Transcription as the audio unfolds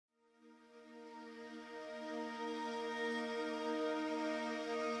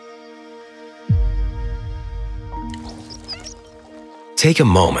Take a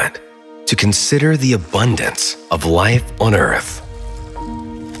moment to consider the abundance of life on Earth.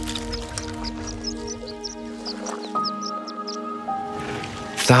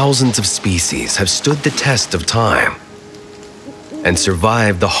 Thousands of species have stood the test of time and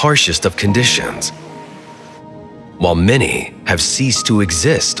survived the harshest of conditions, while many have ceased to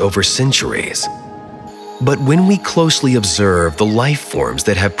exist over centuries. But when we closely observe the life forms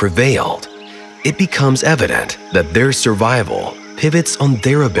that have prevailed, it becomes evident that their survival pivots on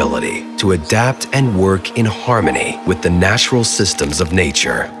their ability to adapt and work in harmony with the natural systems of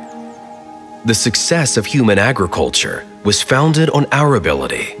nature. The success of human agriculture was founded on our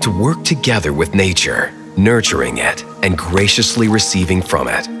ability to work together with nature, nurturing it and graciously receiving from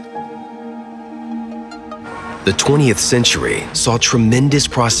it. The 20th century saw tremendous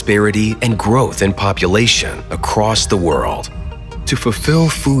prosperity and growth in population across the world. To fulfill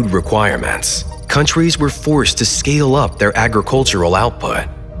food requirements, countries were forced to scale up their agricultural output.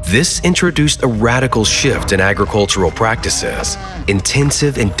 This introduced a radical shift in agricultural practices.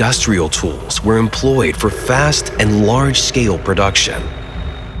 Intensive industrial tools were employed for fast and large-scale production.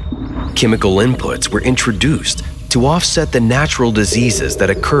 Chemical inputs were introduced to offset the natural diseases that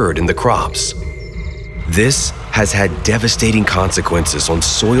occurred in the crops. This has had devastating consequences on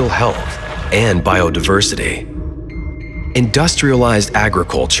soil health and biodiversity. Industrialized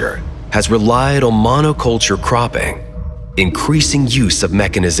agriculture has relied on monoculture cropping, increasing use of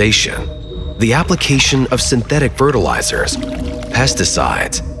mechanization, the application of synthetic fertilizers,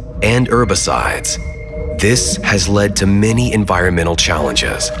 pesticides, and herbicides. This has led to many environmental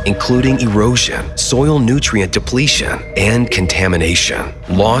challenges, including erosion, soil nutrient depletion, and contamination,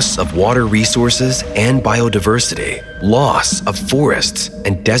 loss of water resources and biodiversity, loss of forests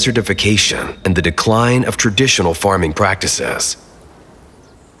and desertification, and the decline of traditional farming practices.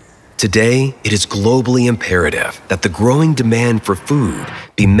 Today, it is globally imperative that the growing demand for food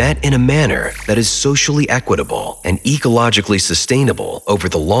be met in a manner that is socially equitable and ecologically sustainable over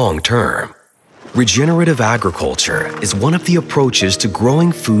the long term. Regenerative agriculture is one of the approaches to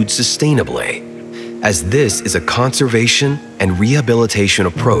growing food sustainably, as this is a conservation and rehabilitation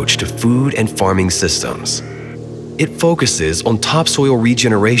approach to food and farming systems. It focuses on topsoil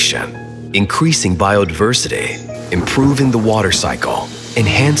regeneration, increasing biodiversity, improving the water cycle,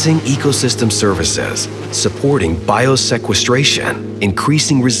 enhancing ecosystem services, supporting biosequestration,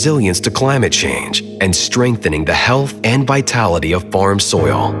 increasing resilience to climate change, and strengthening the health and vitality of farm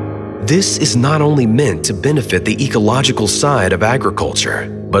soil. This is not only meant to benefit the ecological side of agriculture,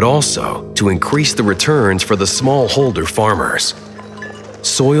 but also to increase the returns for the smallholder farmers.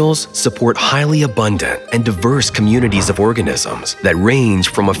 Soils support highly abundant and diverse communities of organisms that range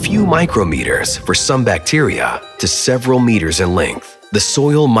from a few micrometers for some bacteria to several meters in length. The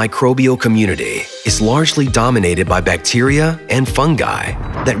soil microbial community is largely dominated by bacteria and fungi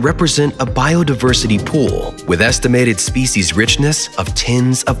that represent a biodiversity pool with estimated species richness of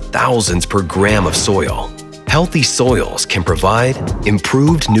tens of thousands per gram of soil. Healthy soils can provide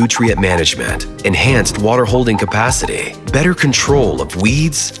improved nutrient management, enhanced water holding capacity, better control of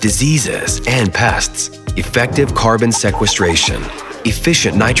weeds, diseases, and pests, effective carbon sequestration,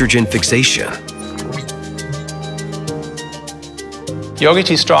 efficient nitrogen fixation. Yogi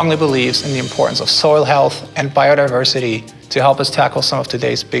Tea strongly believes in the importance of soil health and biodiversity to help us tackle some of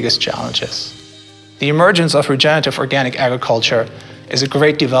today's biggest challenges. The emergence of regenerative organic agriculture is a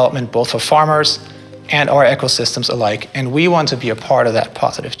great development both for farmers and our ecosystems alike, and we want to be a part of that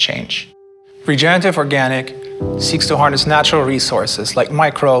positive change. Regenerative organic seeks to harness natural resources like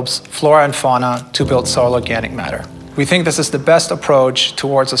microbes, flora and fauna to build soil organic matter. We think this is the best approach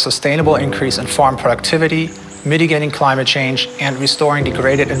towards a sustainable increase in farm productivity, mitigating climate change, and restoring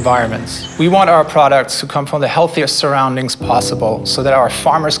degraded environments. We want our products to come from the healthiest surroundings possible so that our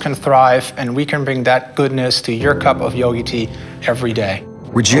farmers can thrive and we can bring that goodness to your cup of Yogi Tea every day.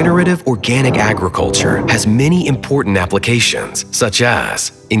 Regenerative organic agriculture has many important applications, such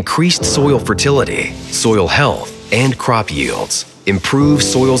as increased soil fertility, soil health, and crop yields, improve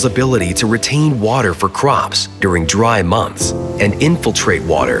soil's ability to retain water for crops during dry months and infiltrate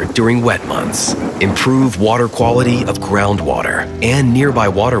water during wet months, improve water quality of groundwater and nearby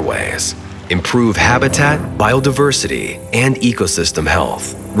waterways, improve habitat, biodiversity, and ecosystem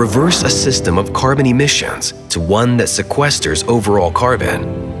health, reverse a system of carbon emissions to one that sequesters overall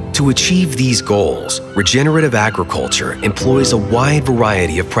carbon. To achieve these goals, regenerative agriculture employs a wide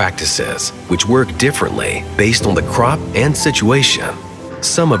variety of practices which work differently based on the crop and situation.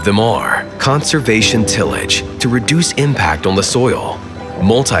 Some of them are conservation tillage to reduce impact on the soil,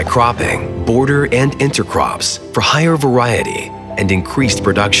 multi-cropping, border and intercrops for higher variety, and increased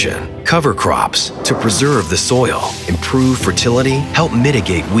production. Cover crops to preserve the soil, improve fertility, help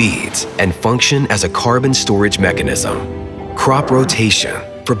mitigate weeds, and function as a carbon storage mechanism. Crop rotation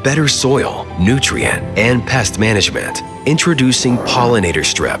for better soil, nutrient, and pest management. Introducing pollinator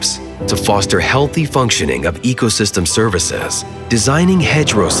strips to foster healthy functioning of ecosystem services. Designing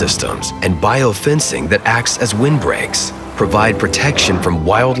hedgerow systems and biofencing that acts as windbreaks. Provide protection from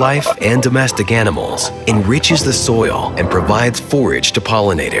wildlife and domestic animals, enriches the soil, and provides forage to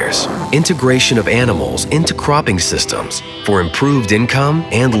pollinators. Integration of animals into cropping systems for improved income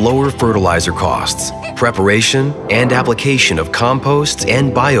and lower fertilizer costs. Preparation and application of composts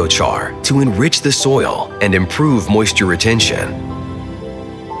and biochar to enrich the soil and improve moisture retention.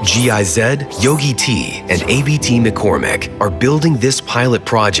 GIZ, Yogi Tea, and ABT McCormick are building this pilot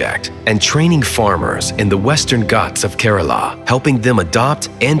project and training farmers in the western Ghats of Kerala, helping them adopt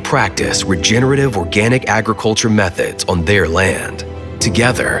and practice regenerative organic agriculture methods on their land.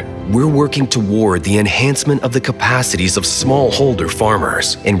 Together, we're working toward the enhancement of the capacities of smallholder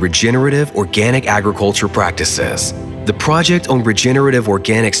farmers in regenerative organic agriculture practices. The project on regenerative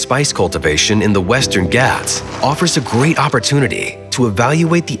organic spice cultivation in the Western Ghats offers a great opportunity to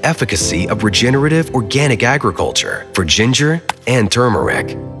evaluate the efficacy of regenerative organic agriculture for ginger and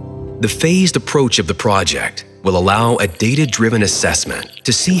turmeric. The phased approach of the project will allow a data-driven assessment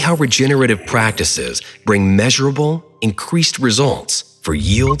to see how regenerative practices bring measurable, increased results for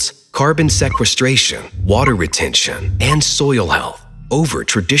yields, carbon sequestration, water retention, and soil health over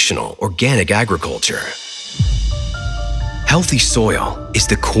traditional organic agriculture. Healthy soil is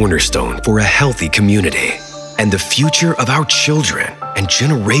the cornerstone for a healthy community, and the future of our children and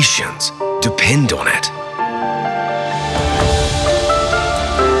generations depend on it.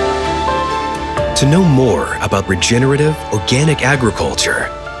 To know more about regenerative organic agriculture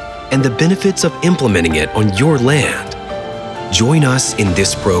and the benefits of implementing it on your land, join us in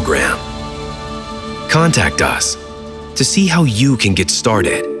this program. Contact us to see how you can get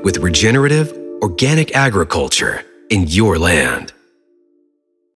started with regenerative organic agriculture in your land.